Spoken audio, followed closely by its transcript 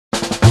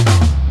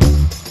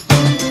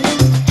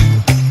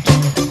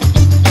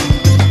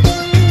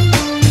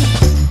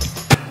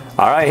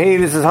Hey,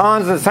 this is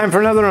Hans, and it's time for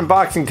another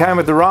unboxing time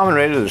with the Ramen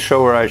Raider, the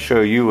show where I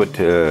show you what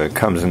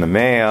comes in the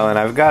mail. And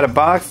I've got a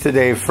box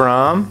today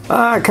from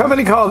a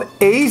company called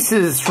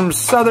Aces from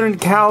Southern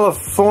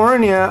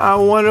California. I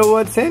wonder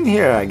what's in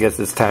here. I guess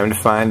it's time to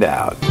find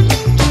out.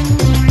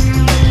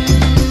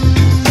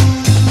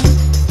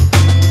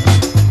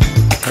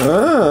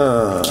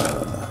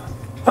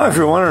 If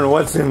you're wondering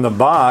what's in the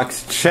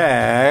box,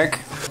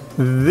 check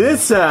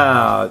this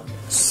out.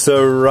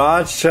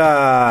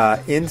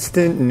 Sriracha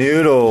instant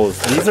noodles.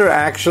 These are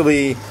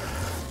actually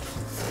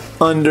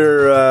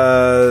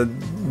under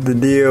the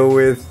deal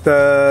with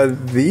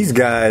these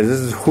guys. This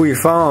is Hui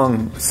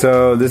Fong.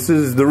 So this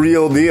is the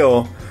real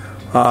deal.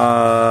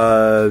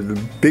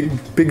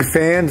 Big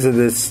fans of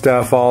this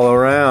stuff all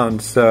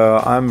around. So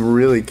I'm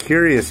really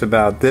curious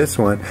about this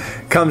one.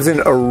 Comes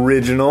in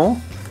original,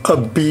 a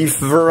beef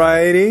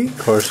variety, of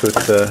course, with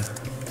the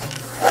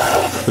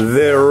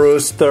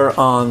rooster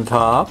on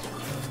top.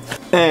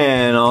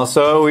 And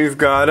also we've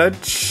got a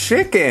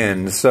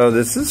chicken, so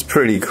this is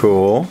pretty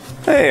cool.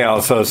 They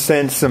also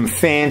sent some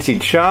fancy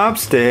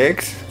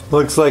chopsticks.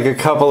 Looks like a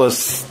couple of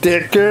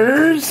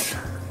stickers.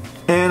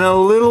 And a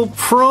little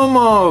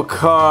promo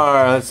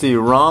card. Let's see,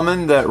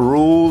 ramen that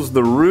rules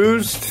the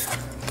roost.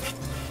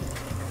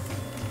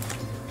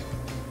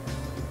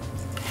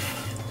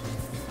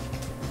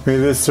 May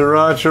this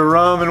Sriracha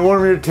Ramen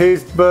warm your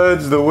taste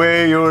buds the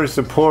way your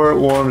support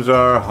warms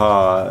our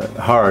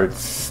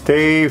hearts.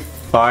 Stay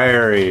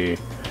fiery.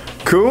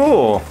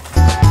 Cool.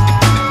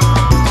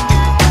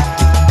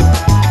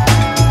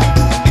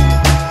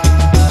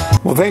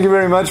 Well, thank you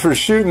very much for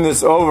shooting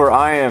this over.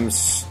 I am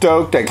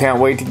stoked. I can't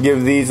wait to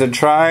give these a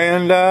try.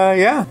 And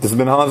yeah, this has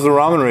been Hans the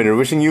Ramen Raider,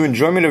 wishing you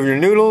enjoyment of your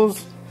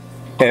noodles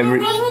every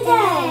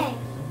day.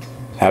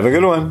 Have a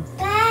good one.